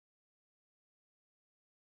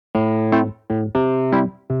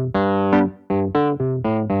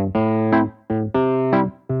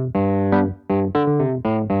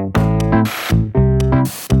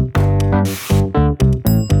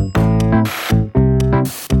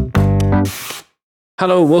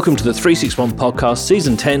Hello and welcome to the 361 Podcast,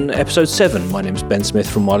 Season 10, Episode 7. My name's Ben Smith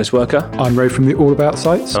from Wireless Worker. I'm Ray from the All About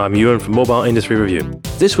sites. And I'm Ewan from Mobile Industry Review.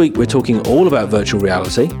 This week we're talking all about virtual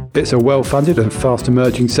reality. It's a well-funded and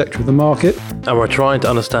fast-emerging sector of the market. And we're trying to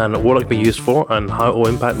understand what it can be used for and how it will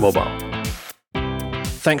impact mobile.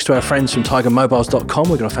 Thanks to our friends from tigermobiles.com,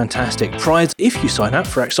 we've got a fantastic prize if you sign up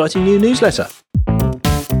for our exciting new newsletter.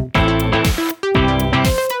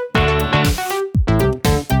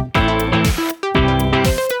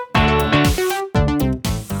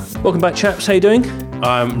 Welcome back, chaps. How you doing?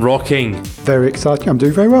 I'm rocking. Very exciting. I'm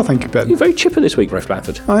doing very well, thank you, Ben. You're very chipper this week, Rafe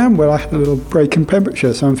Blanford. I am. Well, I had a little break in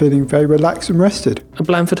Pembrokeshire, so I'm feeling very relaxed and rested. A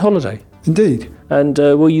Blanford holiday. Indeed. And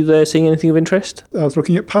were you there seeing anything of interest? I was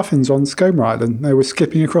looking at puffins on Skomer Island. They were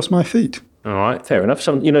skipping across my feet. All right. Fair enough.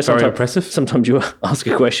 Very impressive. Sometimes you ask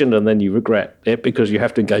a question and then you regret it because you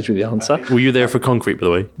have to engage with the answer. Were you there for concrete, by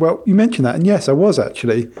the way? Well, you mentioned that, and yes, I was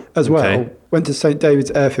actually, as well. Went to St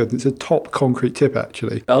David's Airfield, and it's a top concrete tip,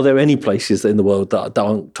 actually. Are there any places in the world that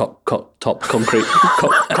aren't top concrete?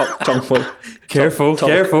 Careful.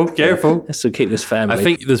 Let's keep this family. I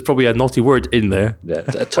think there's probably a naughty word in there. Yeah,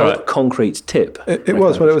 a top concrete tip. It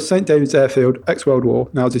was St David's Airfield, ex-World War,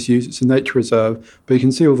 now disused. It's a nature reserve, but you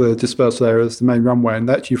can see all the dispersal areas, the main runway, and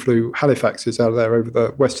they actually flew Halifaxes out of there over the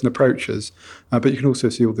western approaches. But you can also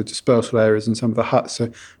see all the dispersal areas and some of the huts.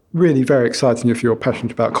 So really very exciting if you're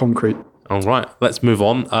passionate about concrete. All right, let's move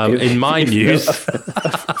on. In my news...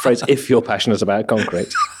 phrase, if you're passionate about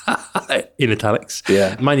concrete. In italics.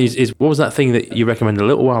 Yeah. My news is, what was that thing that you recommended a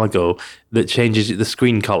little while ago that changes the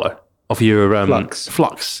screen colour of your...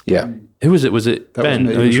 Flux. Yeah. Who was it? Was it That Ben?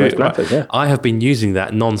 was me. Yeah. I have been using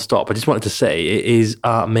that non-stop. I just wanted to say it is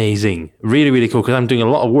amazing. Really, really cool, because I'm doing a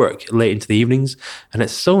lot of work late into the evenings, and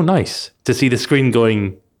it's so nice to see the screen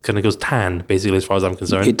kind of goes tan, basically, as far as I'm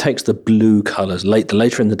concerned. It takes the blue colours. The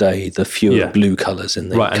later in the day, the fewer blue colours in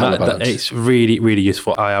the colour balance. It's really, really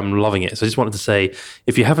useful. I am loving it. So I just wanted to say,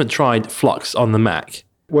 if you haven't tried Flux on the Mac...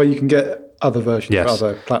 Well, you can get other versions of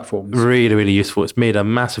other platforms. Really, really useful. It's made a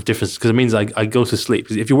massive difference because it means I go to sleep.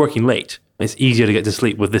 Because if you're working late, it's easier to get to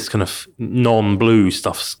sleep with this kind of non-blue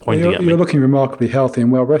stuff pointing at me. You're looking remarkably healthy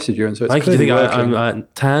and well-rested, Ewan, so it's Do you think working. I'm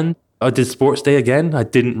tan? I did sports day again. I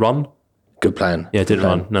didn't run. Good plan. Yeah, I didn't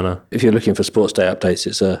run. No. If you're looking for sports day updates,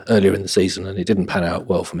 it's earlier in the season and it didn't pan out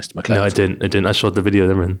well for Mr. McLeod. No, I didn't. I showed the video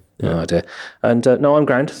they were in. Yeah. No idea. And no, I'm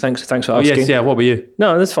grand. Thanks for asking. Yes, yeah. What were you?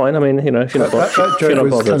 No, that's fine. I mean, if you're not, that joke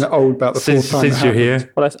was kind of old about the fourth time Since you're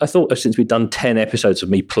here. Well, I thought since we'd done 10 episodes of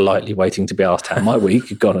me politely waiting to be asked how my week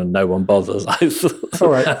had gone and no one bothers. All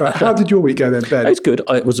right, but how did your week go then, Ben? It's good.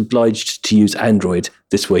 I was obliged to use Android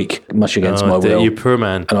this week, much against my will. You poor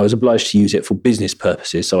man. And I was obliged to use it for business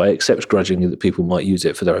purposes, so I accept grudgingly that people might use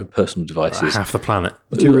it for their own personal devices. Half the planet.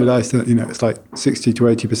 Do you realise that it's like 60 to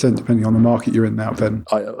 80% depending on the market you're in now, Ben?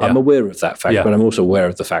 I'm aware of that fact, but I'm also aware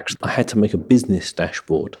of the fact I had to make a business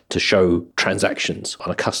dashboard to show transactions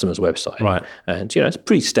on a customer's website. Right. And, it's a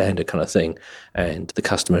pretty standard kind of thing. And the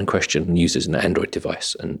customer in question uses an Android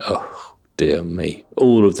device. And, oh, dear me,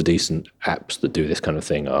 all of the decent apps that do this kind of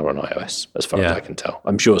thing are on iOS, as far as I can tell.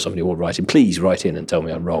 I'm sure somebody will write in. Please write in and tell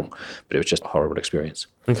me I'm wrong. But it was just a horrible experience.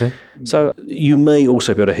 Okay. So you may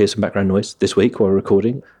also be able to hear some background noise this week while we're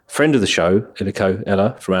recording. Friend of the show, Iliko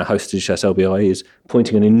Ella, from our hostage SLBI, is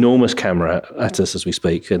pointing an enormous camera at us as we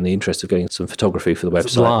speak in the interest of getting some photography for the website.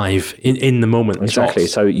 It's live, in the moment. Exactly.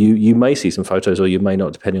 So you may see some photos or you may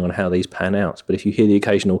not, depending on how these pan out. But if you hear the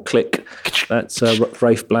occasional click, that's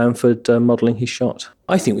Rafe Blanford modelling his shot.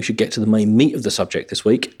 I think we should get to the main meat of the subject this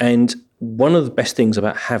week. And one of the best things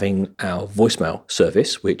about having our voicemail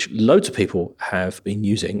service, which loads of people have been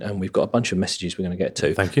using, and we've got a bunch of messages we're going to get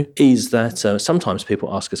to. Thank you. Is that sometimes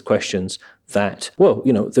people ask us questions that,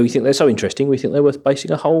 that we think they're so interesting, we think they're worth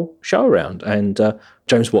basing a whole show around. And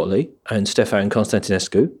James Watley and Stefan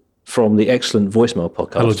Constantinescu from the excellent Voicemail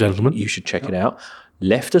podcast. Hello, gentlemen. You should check it out.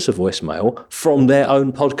 Left us a voicemail from their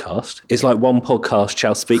own podcast. It's like one podcast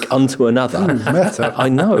shall speak unto another. Meta. I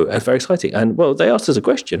know, it's very exciting. And they asked us a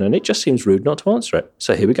question and it just seems rude not to answer it.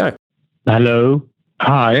 So here we go. Hello.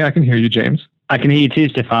 Hi, I can hear you, James. I can hear you too,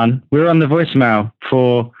 Stefan. We're on the voicemail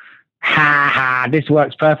for this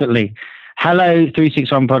works perfectly. Hello,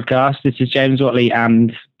 361 Podcast. This is James Watley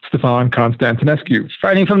and Stefan Constantinescu.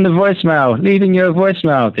 phoning from the voicemail, leaving you a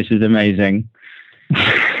voicemail. This is amazing.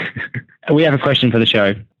 We have a question for the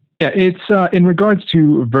show. Yeah, it's in regards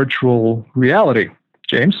to virtual reality,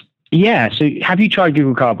 James. Yeah, so have you tried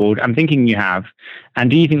Google Cardboard? I'm thinking you have.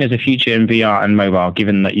 And do you think there's a future in VR and mobile,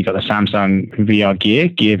 given that you've got the Samsung VR Gear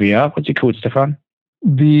VR? What's it called, Stefan?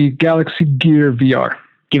 The Galaxy Gear VR.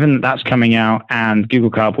 Given that that's coming out and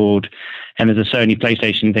Google Cardboard and there's a Sony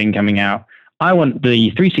PlayStation thing coming out, I want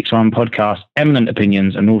the 361 podcast, eminent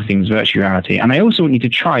opinions and all things virtual reality. And I also want you to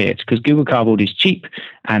try it because Google Cardboard is cheap.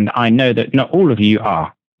 And I know that not all of you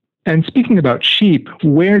are. And speaking about cheap,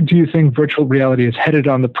 where do you think virtual reality is headed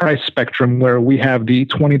on the price spectrum, where we have the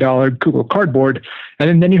 $20 Google Cardboard,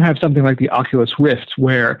 and then you have something like the Oculus Rift,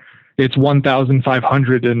 where it's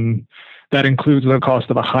 $1,500, and that includes the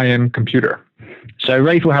cost of a high-end computer? So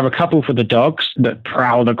Rafe will have a couple for the dogs that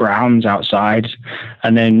prowl the grounds outside,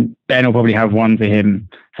 and then Ben will probably have one for him,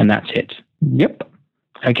 and that's it. Yep.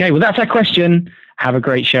 Okay, well, that's our question. Have a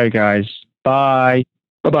great show, guys. Bye.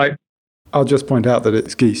 Bye-bye. I'll just point out that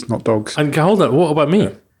it's geese, not dogs. And hold on, what about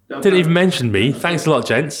me? Didn't even mention me. Thanks a lot,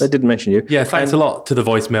 gents. They didn't mention you. Yeah, thanks a lot to the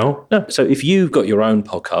voicemail. No, so if you've got your own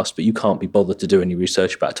podcast, but you can't be bothered to do any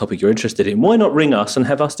research about a topic you're interested in, why not ring us and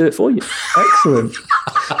have us do it for you? Excellent.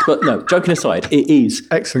 But no, joking aside, it is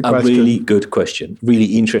Excellent a question. really good question,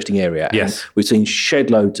 really interesting area. Yes. And we've seen shed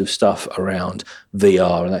loads of stuff around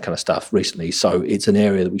VR and that kind of stuff recently. So it's an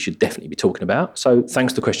area that we should definitely be talking about. So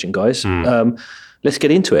thanks for the question, guys. Let's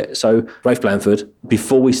get into it. So, Rafe Blanford,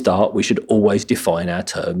 before we start, we should always define our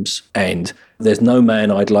terms. And there's no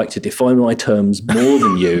man I'd like to define my terms more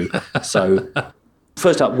than you. So,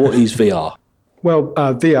 first up, what is VR? Well,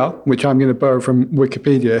 VR, which I'm going to borrow from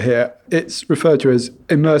Wikipedia here, it's referred to as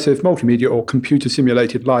immersive multimedia or computer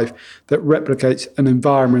simulated life that replicates an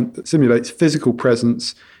environment that simulates physical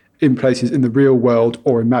presence in places in the real world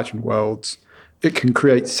or imagined worlds. It can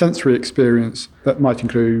create sensory experience that might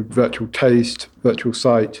include virtual taste, virtual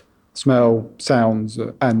sight, smell, sounds,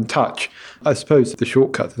 and touch. I suppose the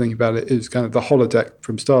shortcut to thinking about it is kind of the holodeck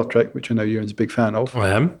from Star Trek, which I know Ewan's a big fan of. I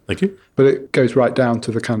am, thank you. But it goes right down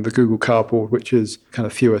to the kind of the Google Cardboard, which is kind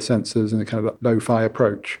of fewer sensors and a kind of lo-fi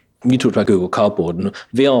approach. You talked about Google Cardboard, and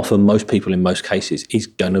VR for most people in most cases is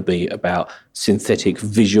going to be about synthetic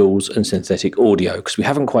visuals and synthetic audio, because we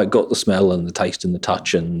haven't quite got the smell and the taste and the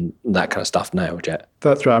touch and that kind of stuff now yet.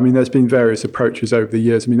 That's right. I mean, there's been various approaches over the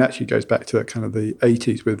years. I mean, actually goes back to kind of the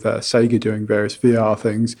 80s with Sega doing various VR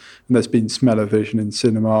things, and there's been smell-o-vision in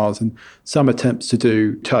cinemas and some attempts to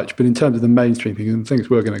do touch. But in terms of the mainstream things, and the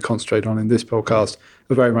things we're going to concentrate on in this podcast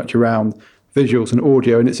are very much around visuals and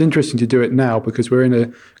audio. And it's interesting to do it now because we're in a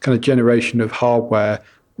kind of generation of hardware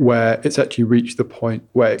where it's actually reached the point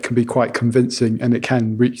where it can be quite convincing and it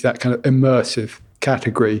can reach that kind of immersive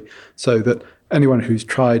category, so that anyone who's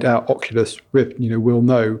tried out Oculus Rift, will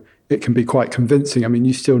know it can be quite convincing. I mean,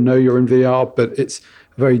 you still know you're in VR, but it's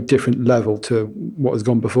a very different level to what has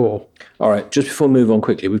gone before. All right, just before we move on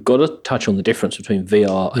quickly, we've got to touch on the difference between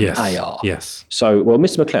VR and AR. Yes. So, well,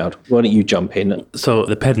 Mr. McLeod, why don't you jump in? So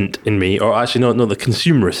the pedant in me, or actually no, the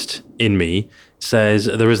consumerist in me, says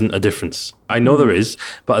there isn't a difference. I know there is,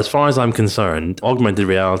 but as far as I'm concerned, augmented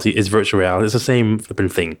reality is virtual reality. It's the same flipping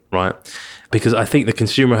thing, right? Because I think the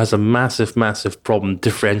consumer has a massive, massive problem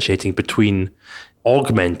differentiating between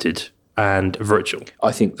augmented and virtual.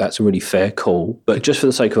 I think that's a really fair call. But just for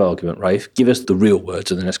the sake of argument, Rafe, give us the real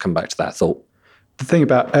words and then let's come back to that thought. The thing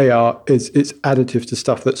about AR is it's additive to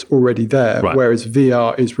stuff that's already there, Right. whereas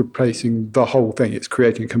VR is replacing the whole thing. It's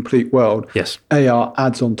creating a complete world. Yes. AR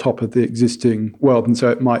adds on top of the existing world, and so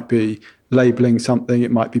it might be labeling something,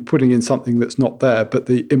 it might be putting in something that's not there, but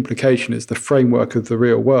the implication is the framework of the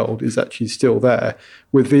real world is actually still there.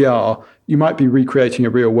 With VR, you might be recreating a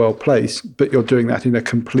real world place, but you're doing that in a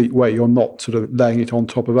complete way. You're not sort of laying it on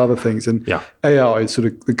top of other things. And AR is sort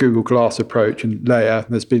of the Google Glass approach and layer.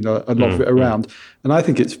 There's been a lot of it around. And I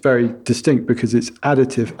think it's very distinct because it's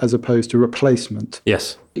additive as opposed to replacement.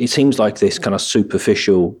 Yes. It seems like this kind of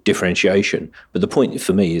superficial differentiation. But the point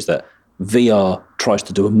for me is that VR tries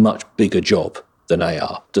to do a much bigger job than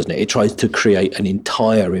AR, doesn't it? It tries to create an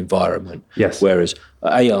entire environment. Yes. Whereas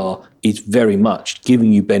AR is very much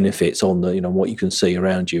giving you benefits on the, what you can see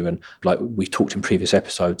around you. And like we've talked in previous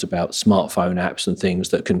episodes about smartphone apps and things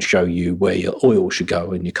that can show you where your oil should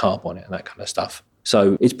go and your carb on it and that kind of stuff.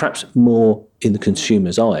 So it's perhaps more in the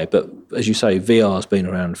consumer's eye, but as you say, VR has been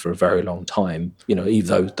around for a very long time,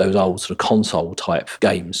 even those old sort of console type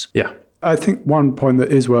games. Yeah. I think one point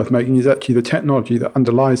that is worth making is actually the technology that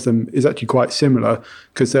underlies them is actually quite similar,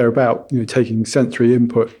 because they're about taking sensory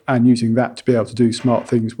input and using that to be able to do smart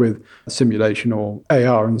things with simulation or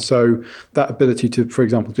AR. And so that ability to, for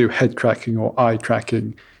example, do head tracking or eye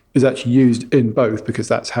tracking is actually used in both, because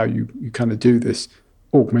that's how you kind of do this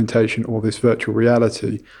augmentation or this virtual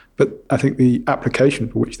reality. But I think the application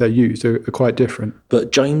for which they're used are quite different.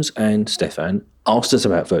 But James and Stefan asked us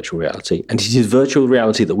about virtual reality, and it is virtual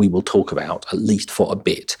reality that we will talk about, at least for a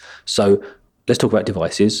bit. So let's talk about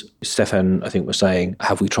devices. Stefan, I think, was saying,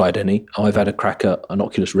 have we tried any? I've had a crack at an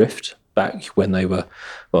Oculus Rift. back when they were,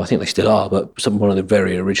 well, I think they still are, but one of the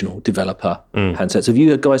very original developer handsets. Have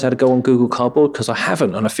you guys had a go on Google Cardboard? Because I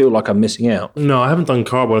haven't, and I feel like I'm missing out. No, I haven't done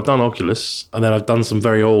Cardboard. I've done Oculus, and then I've done some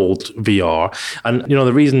very old VR. And,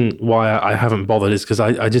 the reason why I haven't bothered is because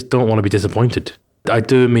I just don't want to be disappointed. I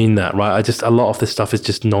do mean that, right? A lot of this stuff is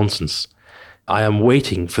just nonsense. I am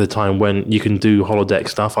waiting for the time when you can do holodeck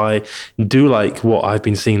stuff. I do like what I've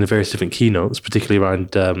been seeing in the various different keynotes, particularly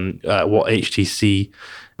around what HTC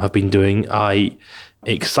have been doing. I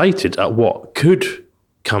excited at what could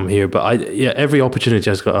come here, but every opportunity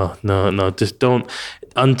I just go, oh, no, just don't.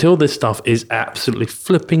 Until this stuff is absolutely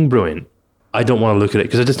flipping brilliant, I don't want to look at it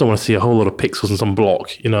because I just don't want to see a whole lot of pixels in some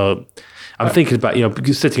block, I'm thinking about,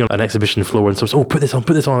 sitting on an exhibition floor and someone's, put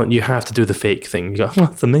this on, and you have to do the fake thing. You go,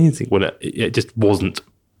 that's amazing. When it just wasn't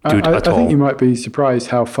good at all. I think you might be surprised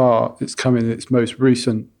how far it's come in its most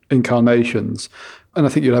recent incarnations. And I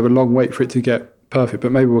think you'll have a long wait for it to get perfect,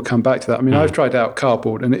 but maybe we'll come back to that. I mean, I've tried out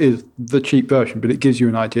Cardboard, and it is the cheap version, but it gives you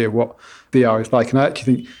an idea of what VR is like. And I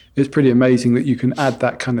actually think it's pretty amazing that you can add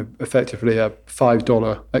that kind of effectively a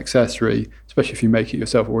 $5 accessory, especially if you make it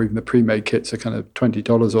yourself, or even the pre-made kits are kind of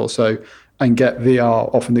 $20 or so, and get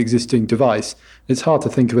VR off an existing device. It's hard to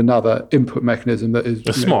think of another input mechanism that is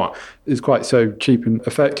smart, is quite so cheap and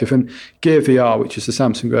effective. And Gear VR, which is the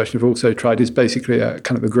Samsung version I've also tried, is basically a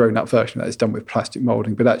kind of a grown-up version that is done with plastic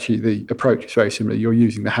molding, but actually the approach is very similar. You're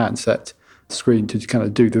using the handset screen to kind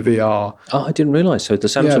of do the VR. Oh, I didn't realise. So the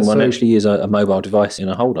Samsung one actually is a mobile device in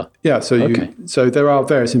a holder. Yeah, so there are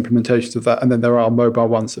various implementations of that, and then there are mobile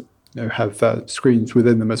ones that have screens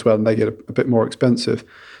within them as well, and they get a bit more expensive.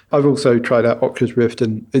 I've also tried out Oculus Rift,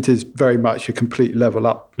 and it is very much a complete level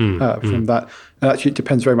up from that. And actually, it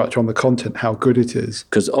depends very much on the content, how good it is.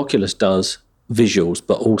 Because Oculus does visuals,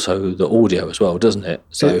 but also the audio as well, doesn't it?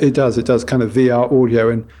 So it does kind of VR audio.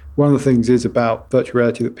 And one of the things is about virtual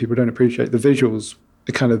reality that people don't appreciate. The visuals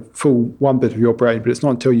kind of fool one bit of your brain, but it's not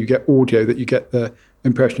until you get audio that you get the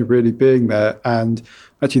impression of really being there. And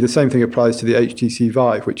actually the same thing applies to the HTC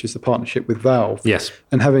Vive, which is the partnership with Valve. Yes.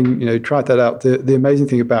 And having tried that out, the amazing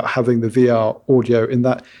thing about having the VR audio in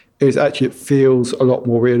that is actually it feels a lot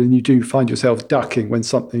more real, and you do find yourself ducking when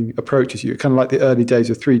something approaches you. Kind of like the early days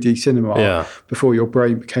of 3D cinema before your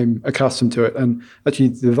brain became accustomed to it. And actually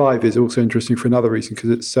the Vive is also interesting for another reason, because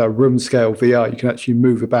it's room scale VR. You can actually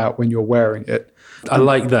move about when you're wearing it. I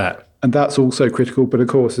like that. And that's also critical, but of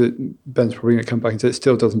course, Ben's probably going to come back and say it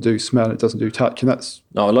still doesn't do smell, it doesn't do touch, and that's...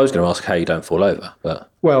 No, I was going to ask how you don't fall over, but...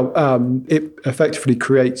 Well, it effectively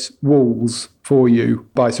creates walls for you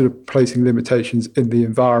by sort of placing limitations in the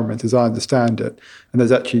environment, as I understand it. And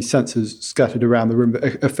there's actually sensors scattered around the room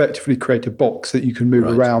that effectively create a box that you can move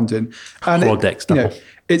around in. And holodeck stuff.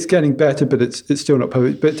 It's getting better, but it's still not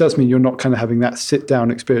perfect. But it does mean you're not kind of having that sit-down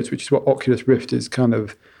experience, which is what Oculus Rift is kind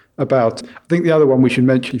of about. I think the other one we should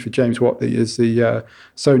mention for James Watley is the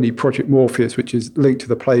Sony Project Morpheus, which is linked to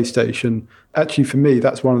the PlayStation. Actually, for me,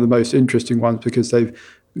 that's one of the most interesting ones because they've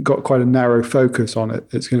got quite a narrow focus on it.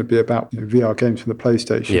 It's going to be about VR games for the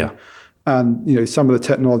PlayStation. Yeah. And some of the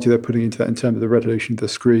technology they're putting into that in terms of the resolution of the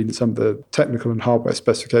screen, some of the technical and hardware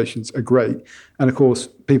specifications are great. And of course,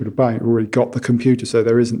 people who are buying it have already got the computer, so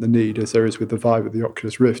there isn't the need, as there is with the Vive or the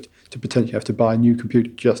Oculus Rift, to potentially have to buy a new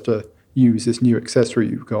computer just to use this new accessory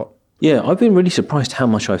you've got. Yeah, I've been really surprised how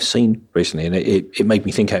much I've seen recently, and it made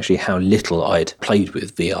me think actually how little I'd played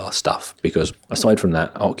with VR stuff, because aside from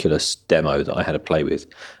that Oculus demo that I had to play with,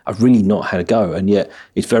 I've really not had a go, and yet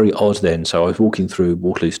it's very odd then. So I was walking through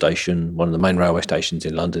Waterloo Station, one of the main railway stations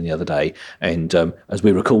in London the other day, and as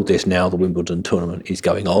we record this now, the Wimbledon tournament is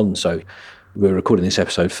going on, so we're recording this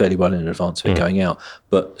episode fairly well in advance of it going out.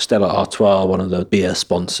 But Stella Artois, one of the beer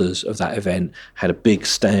sponsors of that event, had a big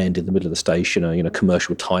stand in the middle of the station, a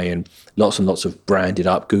commercial tie-in, lots and lots of branded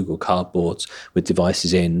up Google Cardboards with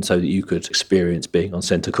devices in so that you could experience being on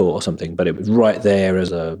centre court or something. But it was right there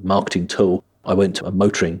as a marketing tool. I went to a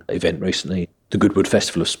motoring event recently, the Goodwood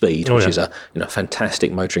Festival of Speed, which is a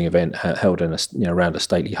fantastic motoring event held in around a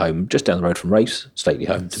stately home just down the road from Rafe's stately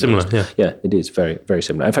home. Similar, yeah, it is very, very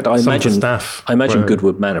similar. In fact, I imagine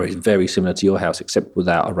Goodwood Manor is very similar to your house, except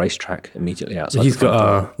without a racetrack immediately outside. He's got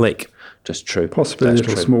a lake. Just true. Possibly a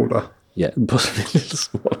little smaller. Yeah, possibly a little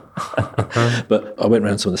smaller. But I went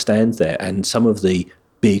around some of the stands there, and some of the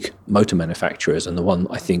big motor manufacturers, and the one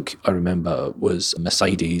I think I remember was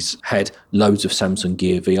Mercedes, had loads of Samsung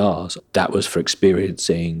Gear VRs. That was for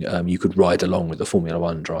experiencing, you could ride along with the Formula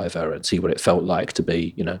One driver and see what it felt like to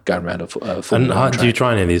be, going around a Formula One track. Did you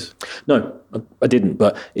try any of these? No, I didn't,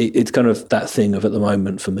 but it's kind of that thing of, at the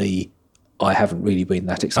moment for me, I haven't really been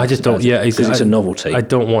that excited. I just don't. because it's a novelty. I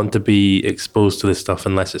don't want to be exposed to this stuff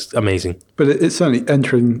unless it's amazing. But it's certainly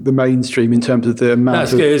entering the mainstream in terms of the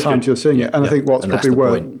amount of times you're seeing it. And I think what's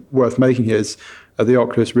probably worth making here is the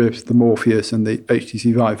Oculus Rift, the Morpheus, and the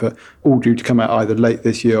HTC Vive are all due to come out either late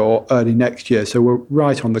this year or early next year. So we're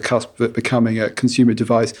right on the cusp of it becoming a consumer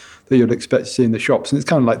device that you'll expect to see in the shops. And it's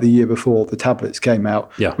kind of like the year before the tablets came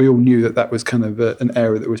out. Yeah. We all knew that was kind of an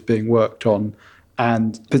area that was being worked on.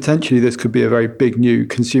 And potentially this could be a very big new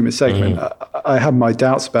consumer segment. I have my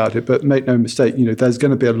doubts about it, but make no mistake, there's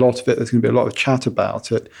going to be a lot of it. There's going to be a lot of chat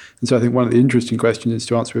about it. And so I think one of the interesting questions is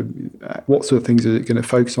to answer what sort of things is it going to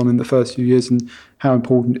focus on in the first few years and how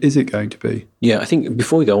important is it going to be? Yeah, I think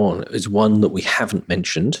before we go on, is one that we haven't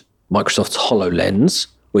mentioned, Microsoft's HoloLens,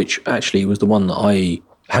 which actually was the one that I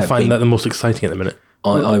find that the most exciting at the minute.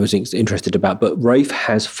 I was interested about, but Rafe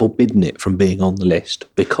has forbidden it from being on the list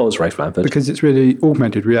because, Rafe Blanford. Because it's really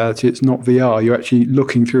augmented reality, it's not VR. You're actually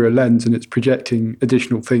looking through a lens and it's projecting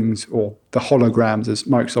additional things, or the holograms, as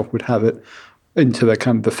Microsoft would have it, into the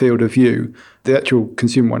kind of the field of view. The actual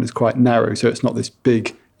consumer one is quite narrow, so it's not this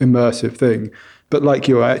big immersive thing. But like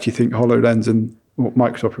you, I actually think HoloLens and what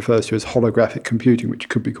Microsoft refers to as holographic computing, which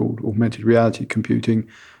could be called augmented reality computing,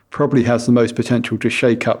 probably has the most potential to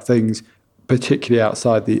shake up things, particularly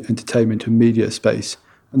outside the entertainment and media space.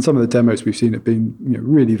 And some of the demos we've seen have been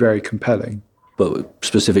really very compelling. But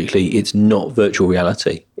specifically, it's not virtual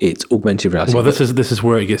reality. It's augmented reality. Well, this is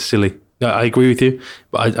where it gets silly. I agree with you,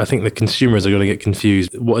 but I think the consumers are going to get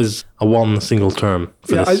confused. What is a one single term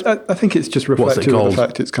for this? I think it's just reflective of the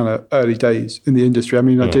fact it's kind of early days in the industry. I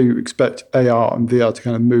mean, I do expect AR and VR to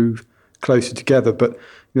kind of move closer together, but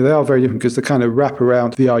they are very different because the kind of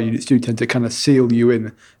wraparound VR units do tend to kind of seal you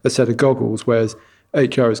in a set of goggles, whereas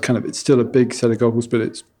HR is it's still a big set of goggles,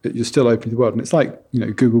 but you're still open to the world. And it's like,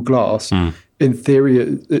 Google Glass. In theory,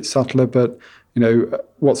 it's subtler, but,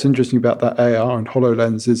 what's interesting about that AR and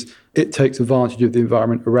HoloLens is it takes advantage of the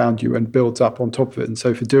environment around you and builds up on top of it. And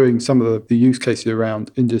so for doing some of the use cases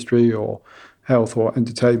around industry or health or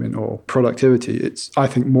entertainment or productivity, it's, I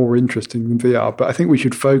think, more interesting than VR. But I think we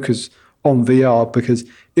should focus on VR because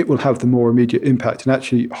it will have the more immediate impact. And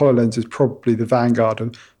actually, HoloLens is probably the vanguard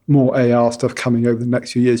of more AR stuff coming over the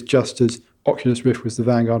next few years, just as Oculus Rift was the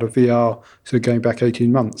vanguard of VR, so going back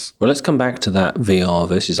 18 months. Well, let's come back to that VR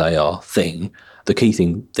versus AR thing. The key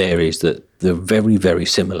thing there is that they're very, very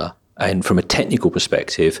similar. And from a technical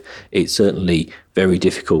perspective, it's certainly very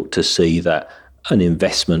difficult to see that an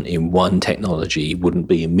investment in one technology wouldn't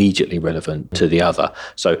be immediately relevant to the other.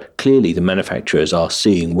 So clearly the manufacturers are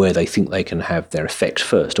seeing where they think they can have their effects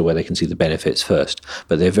first or where they can see the benefits first,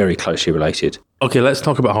 but they're very closely related. Okay, let's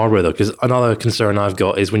talk about hardware though, because another concern I've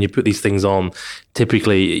got is when you put these things on,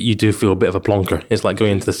 typically you do feel a bit of a plonker. It's like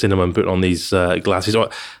going into the cinema and putting on these glasses. Or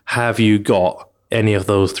have you got any of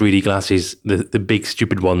those 3D glasses, the big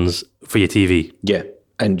stupid ones for your TV? Yeah,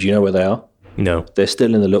 and do you know where they are? No. They're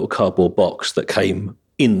still in the little cardboard box that came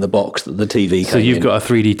in the box that the TV came in. So you've got a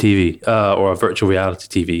 3D TV or a virtual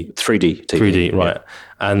reality TV? 3D TV. 3D, right. Yeah.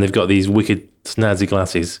 And they've got these wicked snazzy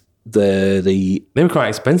glasses. They were quite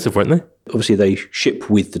expensive, weren't they? Obviously, they ship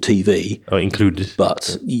with the TV. Oh, included.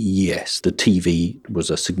 But yes, the TV was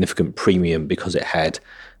a significant premium because it had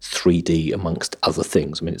 3D amongst other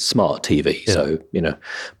things. I mean, it's smart TV, so,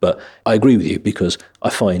 But I agree with you because I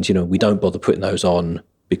find, we don't bother putting those on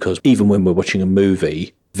because even when we're watching a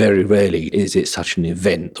movie, very rarely is it such an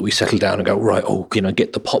event that we settle down and go, right,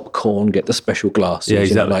 get the popcorn, get the special glasses. Yeah,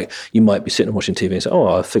 exactly. Like you might be sitting and watching TV and say,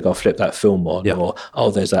 I think I'll flip that film on. Yeah.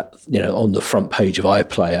 Or, there's that, on the front page of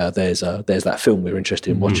iPlayer, there's that film we're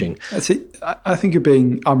interested in watching. I think you're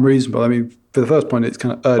being unreasonable. I mean, for the first point, it's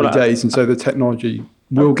kind of early days, and so the technology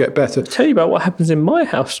will get better. I'll tell you about what happens in my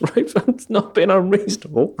house, right? It's not being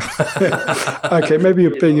unreasonable. Okay, maybe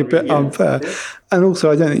you're being a bit unfair. And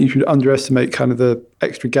also, I don't think you should underestimate kind of the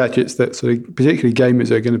extra gadgets that sort of, particularly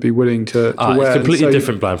gamers, are going to be willing to wear. It's completely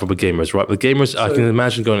different plan from the gamers, right? With gamers, I can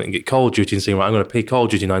imagine going and get Call of Duty and saying, right, I'm going to play Call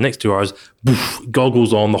of Duty now. Next 2 hours, boof,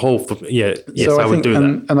 goggles on, the whole... Yes, I would do that.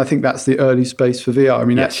 And I think that's the early space for VR. I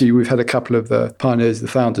mean, actually, we've had a couple of the pioneers, the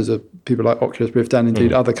founders of people like Oculus Rift and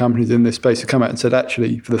indeed other companies in this space have come out and said,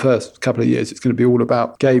 actually, for the first couple of years, it's going to be all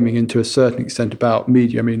about gaming and to a certain extent about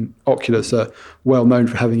media. I mean, Oculus are well known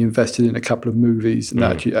for having invested in a couple of movies, and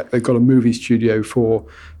actually they've got a movie studio for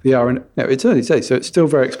VR. And it's early days, so it's still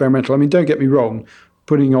very experimental. I mean, don't get me wrong,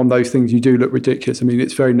 putting on those things, you do look ridiculous. I mean,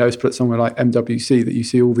 it's very noticeable at somewhere like MWC that you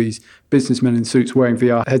see all these businessmen in suits wearing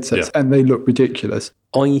VR headsets, and they look ridiculous.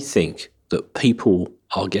 I think that people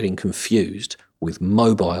are getting confused with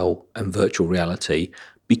mobile and virtual reality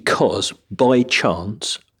because by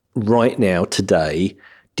chance, right now, today,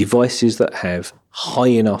 devices that have high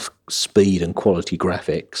enough speed and quality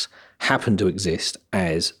graphics happen to exist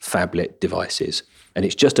as phablet devices. And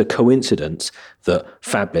it's just a coincidence that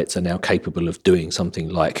phablets are now capable of doing something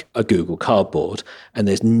like a Google Cardboard, and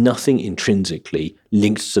there's nothing intrinsically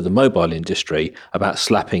linked to the mobile industry about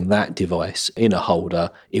slapping that device in a holder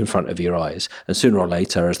in front of your eyes. And sooner or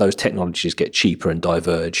later, as those technologies get cheaper and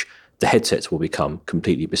diverge, the headsets will become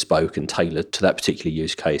completely bespoke and tailored to that particular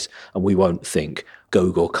use case, and we won't think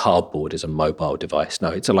Google Cardboard is a mobile device. No,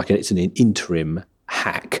 it's an interim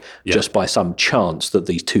hack just by some chance that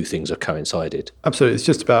these two things have coincided. Absolutely. It's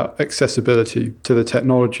just about accessibility to the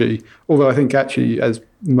technology. Although I think actually as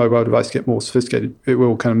mobile devices get more sophisticated, it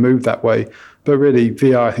will kind of move that way. But really,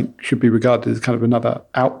 VR, I think, should be regarded as kind of another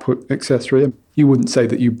output accessory. You wouldn't say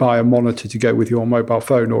that you buy a monitor to go with your mobile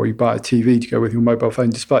phone or you buy a TV to go with your mobile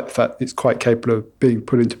phone, despite the fact it's quite capable of being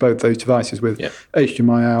put into both those devices with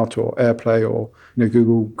HDMI out or AirPlay or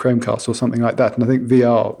Google Chromecast or something like that. And I think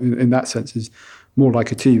VR, in that sense, is more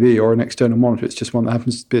like a TV or an external monitor. It's just one that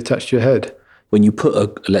happens to be attached to your head. When you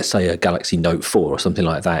put let's say a Galaxy Note 4 or something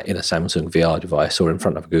like that in a Samsung VR device or in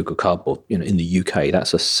front of a Google Cardboard, in the UK,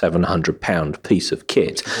 that's a £700 piece of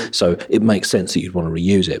kit. So it makes sense that you'd want to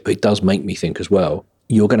reuse it. But it does make me think as well,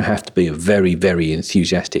 you're going to have to be a very, very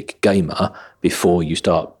enthusiastic gamer before you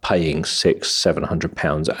start paying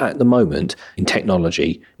 £600-700 at the moment in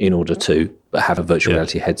technology in order to have a virtual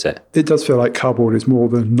reality headset. It does feel like Cardboard is more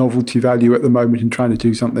the novelty value at the moment in trying to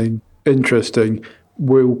do something interesting.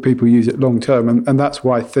 Will people use it long term? And that's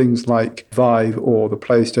why things like Vive or the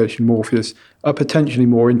PlayStation Morpheus are potentially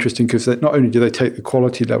more interesting, because not only do they take the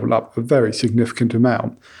quality level up a very significant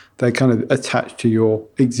amount, they're kind of attached to your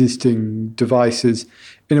existing devices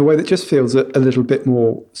in a way that just feels a little bit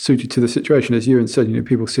more suited to the situation. As Ewan said,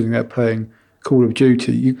 people sitting there playing Call of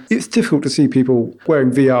Duty. It's difficult to see people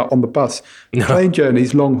wearing VR on the bus. No. Plane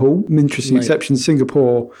journeys, long haul, an interesting exception.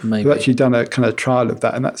 Singapore have actually done a kind of trial of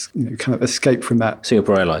that, and that's kind of escape from that.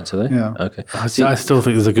 Singapore Airlines, are they? Yeah. Okay. I still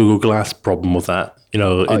think there's a Google Glass problem with that.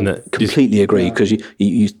 I completely agree, because you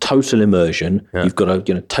use total immersion. Yeah. You've got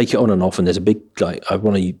to take it on and off, and there's a big I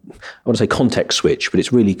want to say context switch, but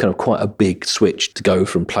it's really kind of quite a big switch to go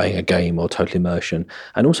from playing a game or total immersion.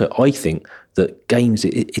 And also, I think that games,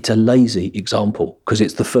 it's a lazy example because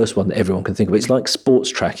it's the first one that everyone can think of. It's like sports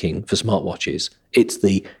tracking for smartwatches. It's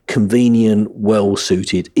the convenient,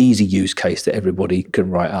 well-suited, easy use case that everybody can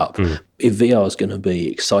write up. If VR is going to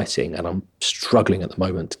be exciting, and I'm struggling at the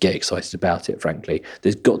moment to get excited about it, frankly,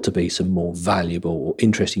 there's got to be some more valuable or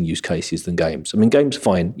interesting use cases than games. I mean, games are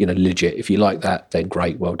fine, legit. If you like that, then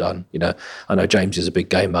great, well done. I know James is a big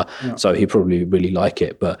gamer, so he probably really like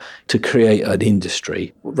it. But to create an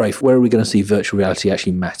industry, Rafe, where are we going to see virtual reality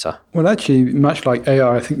actually matter? Well, actually, much like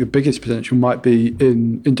AR, I think the biggest potential might be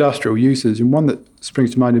in industrial uses. And one that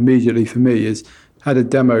springs to mind immediately for me is had a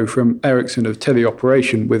demo from Ericsson of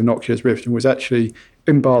teleoperation with an Oculus Rift, and was actually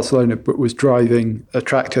in Barcelona, but was driving a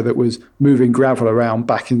tractor that was moving gravel around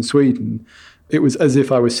back in Sweden. It was as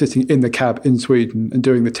if I was sitting in the cab in Sweden and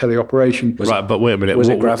doing the teleoperation. Right, but wait a minute. Was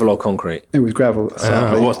it gravel or concrete? It was gravel.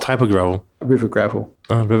 What type of gravel? River gravel.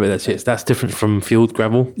 Oh, river, that's it. That's different from field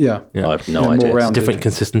gravel? Yeah. I have no idea. It's different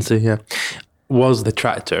consistency, yeah. Was the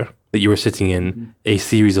tractor that you were sitting in a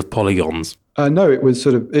series of polygons? No, it was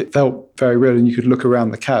it felt very real, and you could look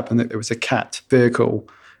around the cab and there was a cat vehicle.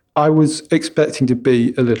 I was expecting to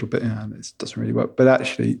be a little bit, this doesn't really work, but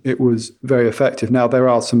actually it was very effective. Now, there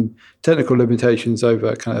are some technical limitations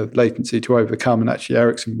over kind of latency to overcome, and actually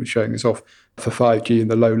Ericsson was showing this off for 5G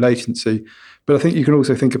and the low latency. But I think you can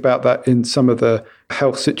also think about that in some of the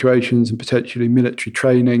health situations and potentially military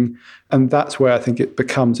training. And that's where I think it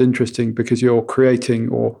becomes interesting, because you're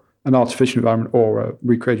creating an artificial environment or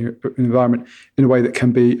recreating an environment in a way that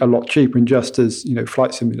can be a lot cheaper. And just as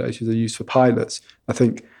flight simulators are used for pilots, I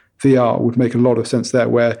think VR would make a lot of sense there,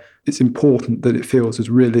 where it's important that it feels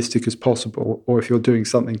as realistic as possible, or if you're doing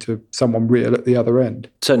something to someone real at the other end.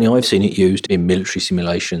 Certainly I've seen it used in military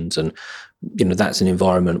simulations, and that's an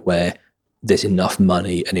environment where there's enough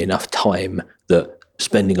money and enough time that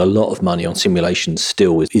spending a lot of money on simulations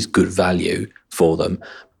still is good value for them.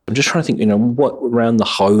 I'm just trying to think, what around the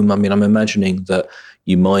home. I mean, I'm imagining that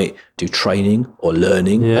you might do training or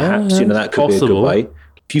learning, perhaps. That could be a good way.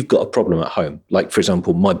 If you've got a problem at home, like, for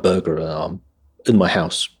example, my burglar alarm in my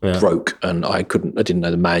house broke, and I didn't know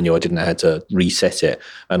the manual, I didn't know how to reset it,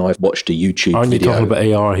 and I've watched a YouTube Aren't video. you talking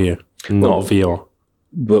about AR here, not VR?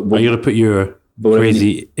 But are you going to put your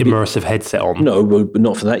crazy immersive headset on? No, but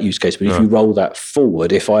not for that use case. But if you roll that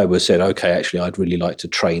forward, if I was said, okay, actually, I'd really like to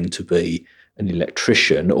train to be an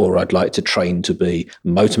electrician, or I'd like to train to be a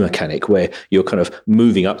motor mechanic, where you're kind of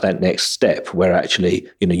moving up that next step where actually,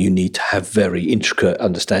 you need to have very intricate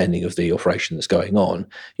understanding of the operation that's going on.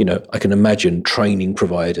 I can imagine training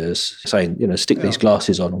providers saying, stick these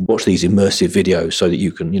glasses on and watch these immersive videos so that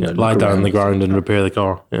you can, lie down on the ground and repair the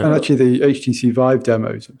car. Yeah. And actually the HTC Vive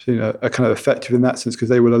demos, are kind of effective in that sense because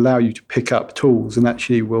they will allow you to pick up tools and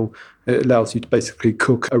actually it allows you to basically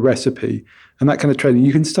cook a recipe. And that kind of training,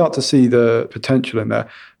 you can start to see the potential in there.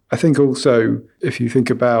 I think also if you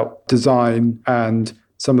think about design and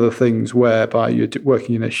some of the things whereby you're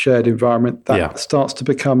working in a shared environment, that starts to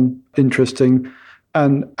become interesting.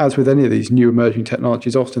 And as with any of these new emerging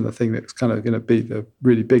technologies, often the thing that's kind of going to be the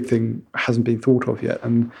really big thing hasn't been thought of yet.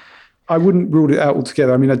 And I wouldn't rule it out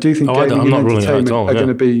altogether. I mean, I do think gaming and entertainment are going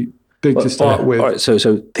to be big to start with. All right, so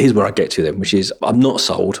here's where I get to then, which is I'm not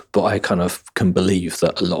sold, but I kind of can believe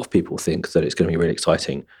that a lot of people think that it's going to be really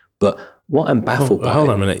exciting. But what I'm baffled by... Hold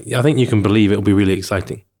on a minute. I think you can believe it'll be really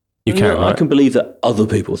exciting. You can, right? I can believe that other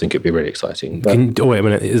people think it'd be really exciting. But wait a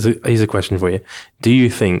minute. Here's a question for you. Do you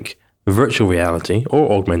think virtual reality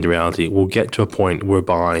or augmented reality will get to a point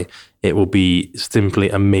whereby it will be simply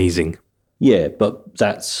amazing? Yeah, but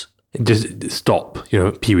that's... Just stop,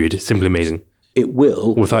 period. Simply amazing. It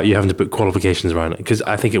will. Without you having to put qualifications around it. Because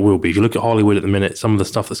I think it will be. If you look at Hollywood at the minute, some of the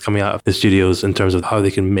stuff that's coming out of the studios in terms of how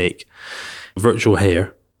they can make virtual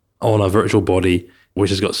hair on a virtual body,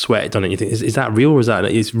 which has got sweat on it, you think, is that real or is that...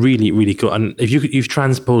 It's really, really cool. And if you've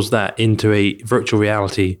transposed that into a virtual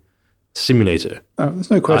reality simulator,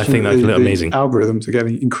 there's no question. I think that's amazing. Algorithms are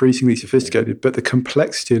getting increasingly sophisticated, but the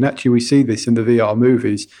complexity, and actually we see this in the VR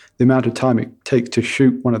movies, the amount of time it takes to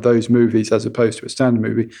shoot one of those movies as opposed to a standard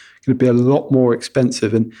movie, going to be a lot more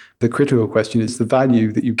expensive. And the critical question is the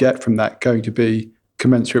value that you get from that going to be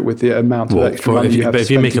commensurate with the amount of extra money you have to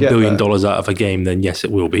spend. But if you make $1 billion out of a game, then yes, it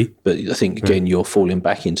will be. But I think, again, you're falling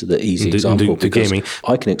back into the easy example. The gaming.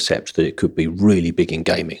 I can accept that it could be really big in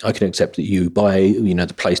gaming. I can accept that you buy, the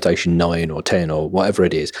PlayStation 9 or 10 or whatever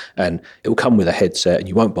it is, and it will come with a headset and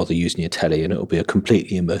you won't bother using your telly, and it will be a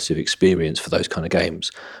completely immersive experience for those kind of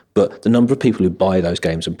games. But the number of people who buy those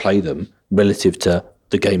games and play them relative to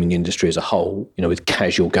the gaming industry as a whole, with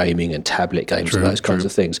casual gaming and tablet games and those kinds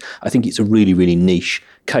of things, I think it's a really, really niche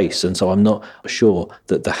case. And so I'm not sure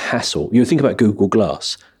that the hassle, you think about Google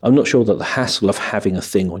Glass, I'm not sure that the hassle of having a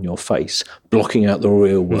thing on your face, blocking out the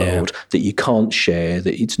real world, that you can't share,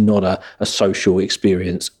 that it's not a social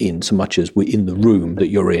experience in so much as we're in the room that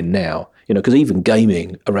you're in now. Because even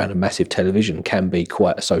gaming around a massive television can be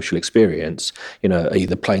quite a social experience,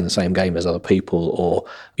 either playing the same game as other people or,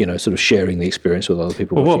 sort of sharing the experience with other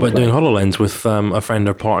people. Well, what about doing HoloLens with a friend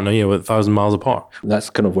or partner, with 1,000 miles apart? That's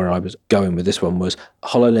kind of where I was going with this one, was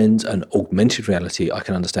HoloLens and augmented reality I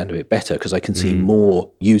can understand a bit better because I can see more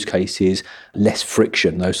use cases, less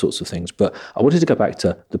friction, those sorts of things. But I wanted to go back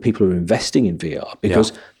to the people who are investing in VR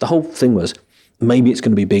because the whole thing was, maybe it's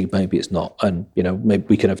going to be big, maybe it's not. And, maybe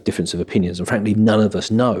we can have difference of opinions. And frankly, none of us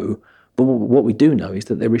know. But what we do know is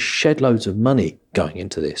that there is shed loads of money going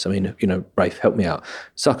into this. I mean, Rafe, help me out.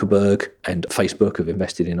 Zuckerberg and Facebook have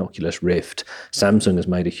invested in Oculus Rift. Samsung has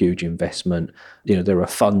made a huge investment. There are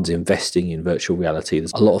funds investing in virtual reality.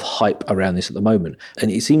 There's a lot of hype around this at the moment. And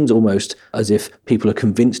it seems almost as if people are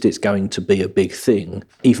convinced it's going to be a big thing,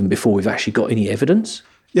 even before we've actually got any evidence.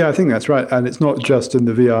 Yeah, I think that's right. And it's not just in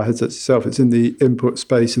the VR headset itself, it's in the input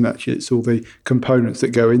space, and actually it's all the components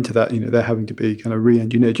that go into that. They're having to be kind of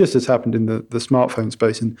re-engineered, just as happened in the smartphone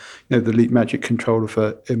space. And, the Leap Magic controller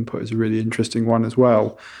for input is a really interesting one as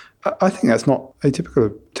well. I think that's not atypical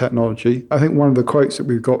of technology. I think one of the quotes that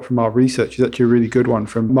we've got from our research is actually a really good one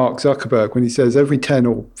from Mark Zuckerberg when he says every 10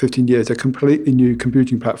 or 15 years a completely new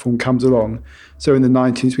computing platform comes along. So in the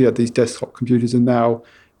 90s we had these desktop computers, and now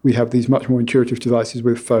we have these much more intuitive devices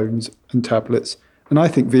with phones and tablets. And I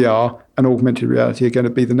think VR and augmented reality are going to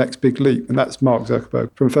be the next big leap. And that's Mark Zuckerberg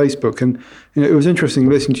from Facebook. And it was interesting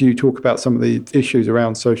listening to you talk about some of the issues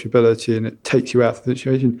around sociability, and it takes you out of the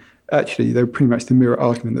situation. Actually, they're pretty much the mirror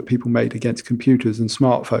argument that people made against computers and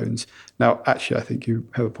smartphones. Now, actually, I think you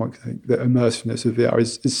have a point. I think the immersiveness of VR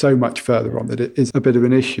is so much further on that it is a bit of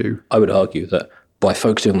an issue. I would argue that by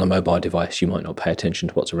focusing on the mobile device, you might not pay attention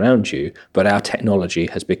to what's around you, but our technology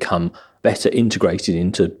has become better integrated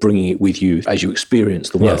into bringing it with you as you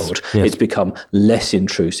experience the world. Yes. It's become less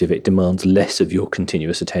intrusive. It demands less of your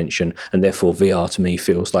continuous attention. And therefore, VR to me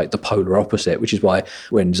feels like the polar opposite, which is why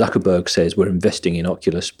when Zuckerberg says we're investing in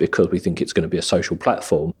Oculus because we think it's going to be a social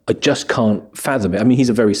platform, I just can't fathom it. I mean, he's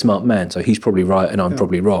a very smart man, so he's probably right and I'm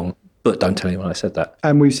probably wrong. But don't tell anyone I said that.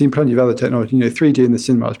 And we've seen plenty of other technology. 3D in the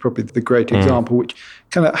cinema is probably the great example, which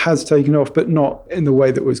kind of has taken off, but not in the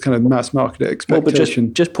way that was kind of mass market expectation. Well,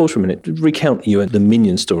 but just pause for a minute. Recount you the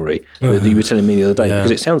Minion story that you were telling me the other day,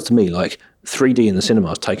 because it sounds to me like 3D in the cinema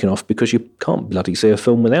has taken off because you can't bloody see a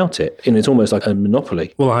film without it. And it's almost like a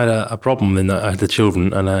monopoly. Well, I had a problem in that I had the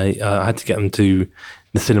children, and I had to get them to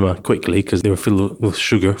the cinema quickly because they were filled with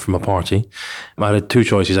sugar from a party. I had two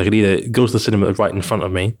choices. I could either go to the cinema right in front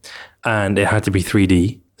of me, and it had to be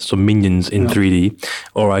 3D, so Minions in 3D,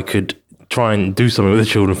 or I could try and do something with the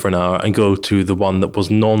children for an hour and go to the one that was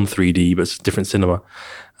non-3D, but it's a different cinema.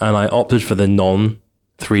 And I opted for the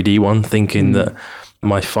non-3D one, thinking that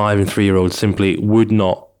my 5 and 3-year-olds simply would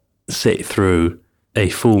not sit through a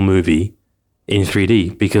full movie in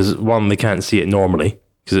 3D because, one, they can't see it normally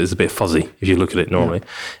because it's a bit fuzzy if you look at it normally,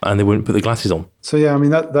 and they wouldn't put the glasses on. So, yeah, I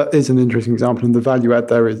mean, that is an interesting example, and the value add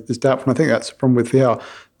there is doubtful. And I think that's the problem with VR.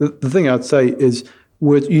 The thing I'd say is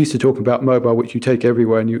we're used to talking about mobile, which you take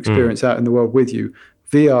everywhere and you experience out in the world with you.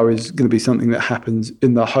 VR is going to be something that happens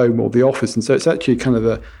in the home or the office, and so it's actually kind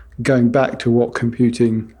of going back to what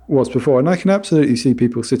computing was before. And I can absolutely see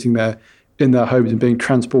people sitting there in their homes and being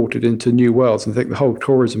transported into new worlds. And I think the whole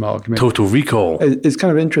tourism argument... Total Recall. ...is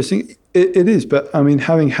kind of interesting. It is, but I mean,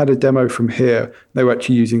 having had a demo from here, they were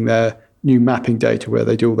actually using their new mapping data where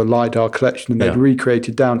they do all the LiDAR collection, and they'd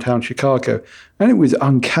recreated downtown Chicago. And it was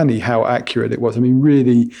uncanny how accurate it was. I mean,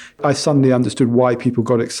 really, I suddenly understood why people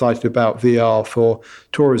got excited about VR for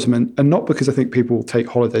tourism. And not because I think people will take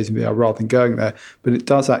holidays in VR rather than going there, but it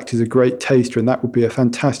does act as a great taster. And that would be a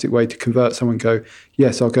fantastic way to convert someone and go,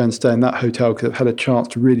 yes, I'll go and stay in that hotel because I've had a chance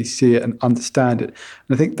to really see it and understand it.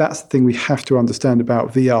 And I think that's the thing we have to understand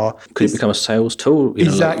about VR. Could it become a sales tool?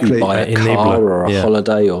 Exactly. Like you buy a car or a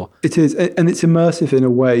holiday? Or It is. And it's immersive in a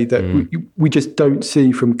way that we just don't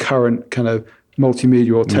see from current kind of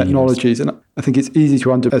multimedia or technologies. And I think it's easy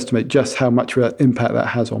to underestimate just how much of an impact that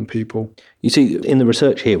has on people. You see, in the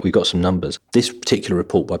research here, we've got some numbers. This particular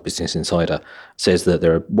report by Business Insider says that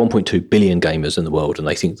there are 1.2 billion gamers in the world, and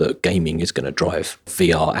they think that gaming is going to drive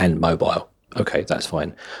VR and mobile. Okay, that's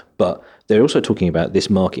fine. But they're also talking about this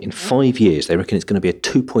market in 5 years. They reckon it's going to be a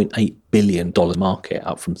 $2.8 billion market,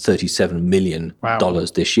 up from $37 million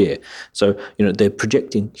this year. So, they're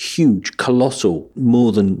projecting huge, colossal,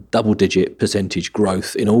 more than double-digit percentage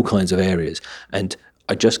growth in all kinds of areas. And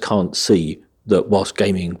I just can't see that whilst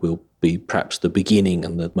gaming will be perhaps the beginning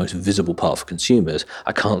and the most visible part for consumers,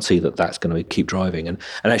 I can't see that that's going to keep driving. And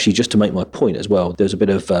actually, just to make my point as well, there's a bit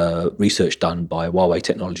of research done by Huawei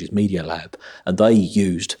Technologies Media Lab, and they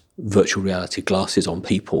used virtual reality glasses on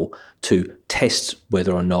people to test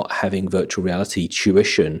whether or not having virtual reality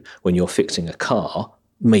tuition when you're fixing a car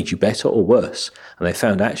made you better or worse. And they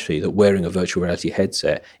found actually that wearing a virtual reality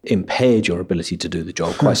headset impaired your ability to do the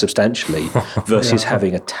job quite substantially versus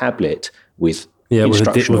having a tablet with with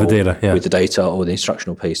the data or the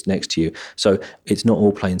instructional piece next to you. So it's not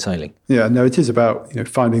all plain sailing. Yeah, no, it is about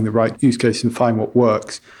finding the right use case and find what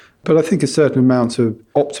works. But I think a certain amount of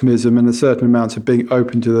optimism and a certain amount of being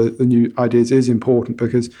open to the new ideas is important,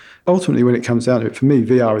 because ultimately when it comes down to it, for me,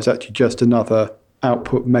 VR is actually just another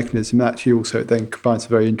output mechanism. Actually also then combines some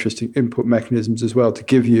very interesting input mechanisms as well to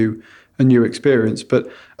give you a new experience.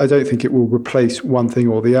 But I don't think it will replace one thing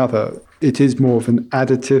or the other. It is more of an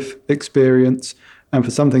additive experience. And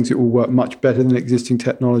for some things, it will work much better than existing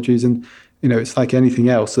technologies. And, it's like anything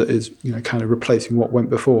else that is, kind of replacing what went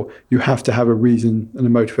before. You have to have a reason and a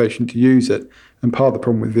motivation to use it. And part of the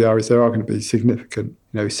problem with VR is there are going to be significant,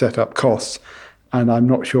 setup costs. And I'm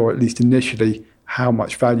not sure, at least initially, how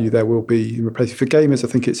much value there will be in replacing. For gamers, I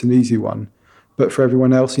think it's an easy one. But for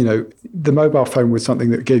everyone else, the mobile phone was something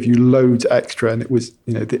that gave you loads extra, and it was,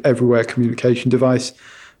 the everywhere communication device.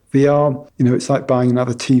 VR, it's like buying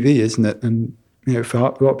another TV, isn't it? And, for a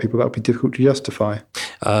lot of people, that would be difficult to justify.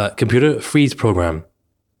 Computer freeze program.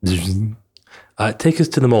 Take us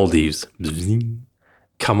to the Maldives.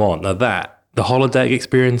 Come on, now the holodeck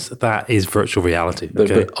experience, that is virtual reality.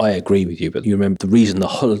 Okay? But I agree with you. But you remember the reason the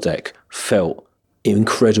holodeck felt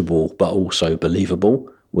incredible but also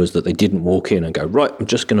believable was that they didn't walk in and go, right, I'm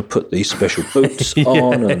just going to put these special boots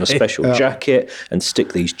on and a special jacket and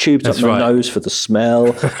stick these tubes up my nose for the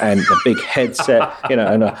smell and a big headset, and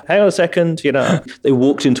hang on a second, They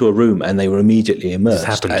walked into a room and they were immediately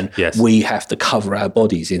immersed. And we have to cover our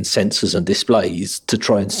bodies in sensors and displays to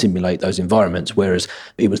try and simulate those environments, whereas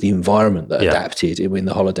it was the environment that adapted in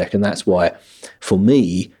the holodeck. And that's why, for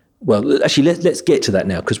me, well, actually, let's get to that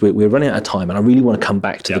now, because we're running out of time and I really want to come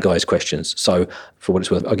back to the guys' questions. So for what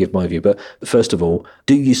it's worth, I'll give my view. But first of all,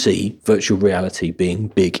 do you see virtual reality being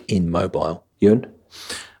big in mobile? Ewan?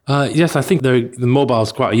 Yes, I think the mobile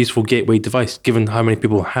is quite a useful gateway device, given how many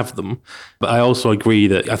people have them. But I also agree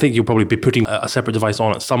that I think you'll probably be putting a separate device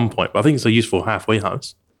on at some point. But I think it's a useful halfway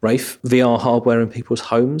house. Rafe, VR hardware in people's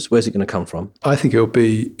homes, where's it going to come from? I think it'll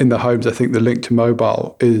be in the homes. I think the link to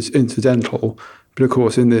mobile is incidental. But of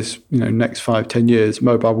course, in this next 5-10 years,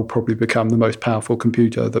 mobile will probably become the most powerful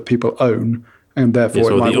computer that people own. And therefore,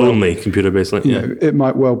 so the only computer-based link. It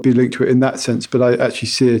might well be linked to it in that sense. But I actually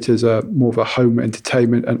see it as more of a home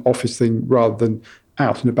entertainment and office thing rather than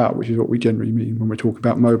out and about, which is what we generally mean when we talk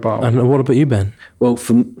about mobile. And what about you, Ben? Well,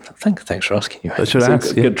 thanks for asking you. I should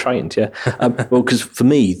ask. Good trained, yeah. Well, because for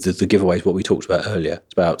me, the giveaway is what we talked about earlier.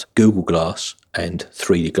 It's about Google Glass and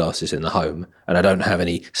 3D glasses in the home. And I don't have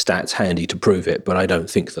any stats handy to prove it, but I don't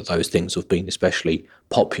think that those things have been especially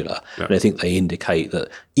popular. No. And I think they indicate that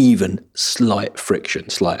even slight friction,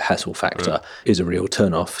 slight hassle factor is a real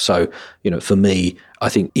turn-off. So, for me, I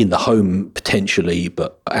think in the home potentially,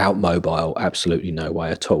 but out mobile, absolutely no way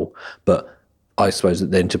at all. But I suppose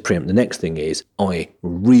that then to preempt the next thing is I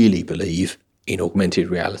really believe in augmented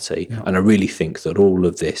reality. Yeah. And I really think that all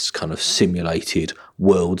of this kind of simulated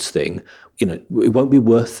worlds thing, it won't be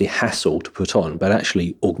worth the hassle to put on, but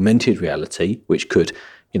actually augmented reality, which could,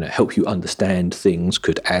 help you understand things,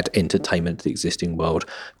 could add entertainment to the existing world.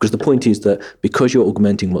 Because the point is that because you're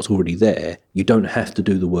augmenting what's already there, you don't have to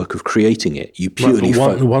do the work of creating it. You purely...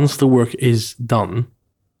 Once the work is done,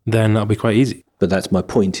 then that'll be quite easy. But that's my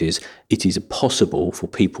point is, it is possible for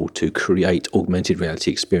people to create augmented reality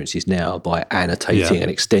experiences now by annotating and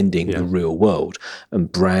extending the real world.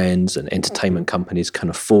 And brands and entertainment companies can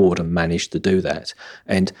afford and manage to do that.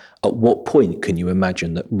 And at what point can you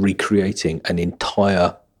imagine that recreating an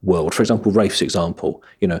entire world, for example, Rafe's example,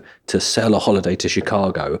 to sell a holiday to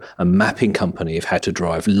Chicago, a mapping company have had to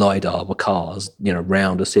drive LiDAR cars,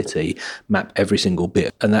 round a city, map every single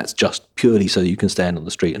bit. And that's just purely so you can stand on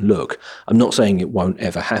the street and look. I'm not saying it won't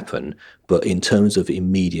ever happen, but in terms of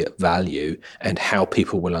immediate value and how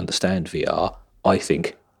people will understand VR, I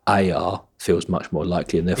think AR feels much more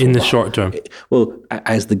likely. And therefore, in the short term. Well,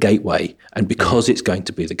 as the gateway. And because it's going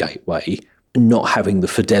to be the gateway, not having the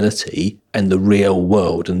fidelity and the real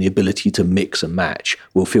world and the ability to mix and match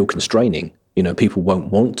will feel constraining. People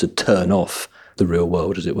won't want to turn off the real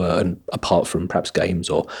world, as it were, and apart from perhaps games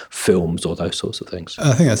or films or those sorts of things.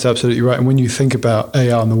 I think that's absolutely right. And when you think about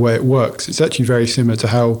AR and the way it works, it's actually very similar to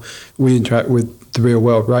how we interact with the real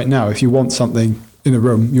world right now. If you want something in a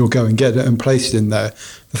room, you'll go and get it and place it in there.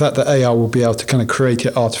 The fact that AR will be able to kind of create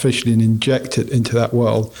it artificially and inject it into that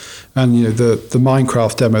world. And, the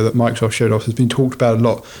Minecraft demo that Microsoft showed off has been talked about a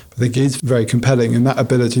lot. I think it is very compelling. And that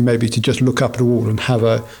ability maybe to just look up at a wall and have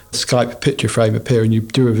a Skype picture frame appear and you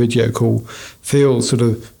do a video call feels sort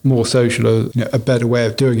of more social, or, a better way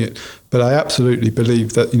of doing it. But I absolutely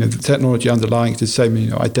believe that, the technology underlying it is the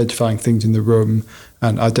same, identifying things in the room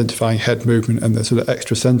and identifying head movement and the sort of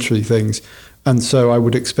extrasensory things. And so I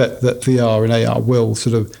would expect that VR and AR will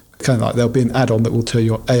sort of kind of like there'll be an add-on that will turn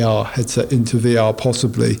your AR headset into VR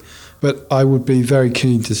possibly. But I would be very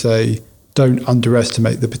keen to say don't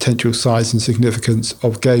underestimate the potential size and significance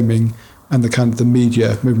of gaming and the kind of the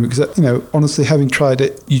media movement. Because, honestly, having tried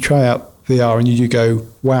it, you try out VR and you do go,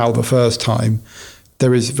 wow, the first time.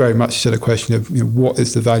 There is very much still a question of what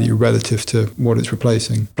is the value relative to what it's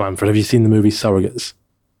replacing. Blanford, have you seen the movie Surrogates?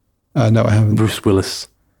 No, I haven't. Bruce Willis.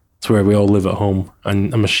 It's where we all live at home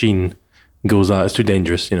and a machine goes out. It's too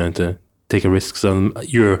dangerous, to take a risk. So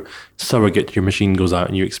your surrogate, your machine goes out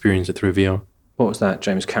and you experience it through VR. What was that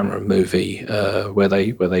James Cameron movie where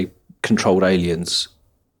they controlled aliens?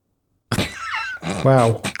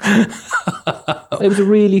 Wow. It was a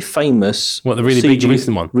really famous... What, the really big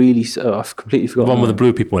recent one? Really, I've completely forgotten. The one with the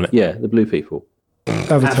blue people in it? Yeah, the blue people.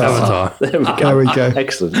 Avatar. There we go.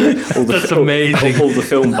 Excellent. That's amazing. All the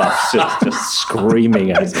film buffs just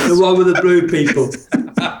screaming at it. The one with the blue people.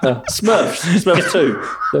 Smurfs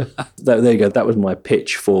 2. There you go. That was my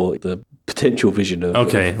pitch for the potential vision of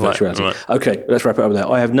virtual reality. Right. Okay, let's wrap it up there.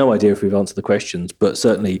 I have no idea if we've answered the questions, but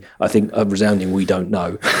certainly I think a resounding we don't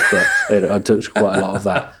know. But I took quite a lot of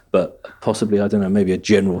that. But possibly, I don't know, maybe a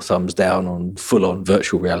general thumbs down on full-on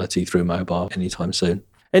virtual reality through mobile anytime soon.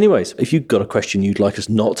 Anyways, if you've got a question you'd like us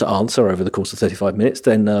not to answer over the course of 35 minutes,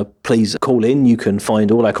 then please call in. You can find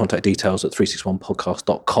all our contact details at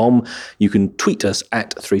 361podcast.com. You can tweet us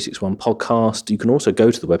at 361podcast. You can also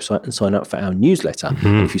go to the website and sign up for our newsletter. Mm-hmm.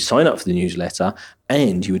 And if you sign up for the newsletter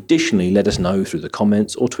and you additionally let us know through the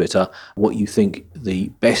comments or Twitter what you think the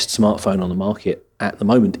best smartphone on the market at the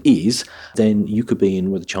moment is, then you could be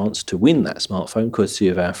in with a chance to win that smartphone, courtesy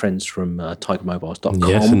of our friends from tigermobiles.com.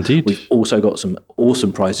 Yes, indeed. We've also got some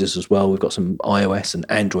awesome prizes as well. We've got some iOS and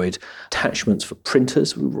Android attachments for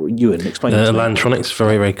printers. Ewan, explain it to me. Lantronix,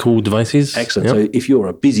 very, very cool devices. Excellent. Yep. So if you're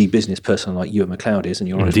a busy business person like Ewan McLeod is, and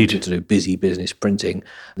you're always Indeed. wanting to do busy business printing,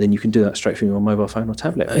 then you can do that straight from your mobile phone or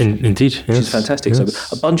tablet. Indeed. Which is fantastic. Yes.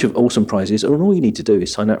 So a bunch of awesome prizes, and all you need to do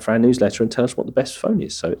is sign up for our newsletter and tell us what the best phone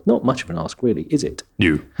is. So it's not much of an ask, really, is it?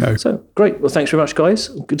 No. So great. Well, thanks very much, guys.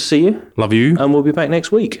 Good to see you. Love you. And we'll be back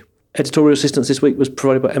next week. Editorial assistance this week was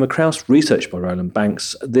provided by Emma Krause, research by Roland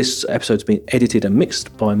Banks. This episode's been edited and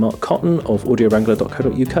mixed by Mark Cotton of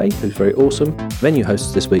audiowrangler.co.uk, who's very awesome. Venue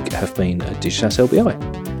hosts this week have been Digitas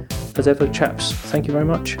LBI. As ever, chaps, thank you very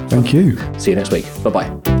much. Thank you. See you next week. Bye-bye.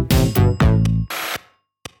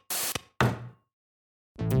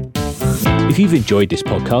 If you've enjoyed this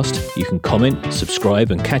podcast, you can comment,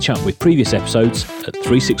 subscribe, and catch up with previous episodes at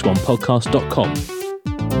 361podcast.com.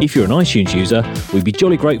 If you're an iTunes user, we'd be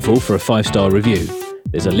jolly grateful for a 5-star review.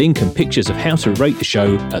 There's a link and pictures of how to rate the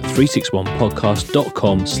show at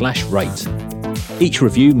 361podcast.com/rate. Each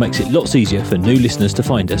review makes it lots easier for new listeners to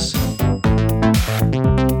find us.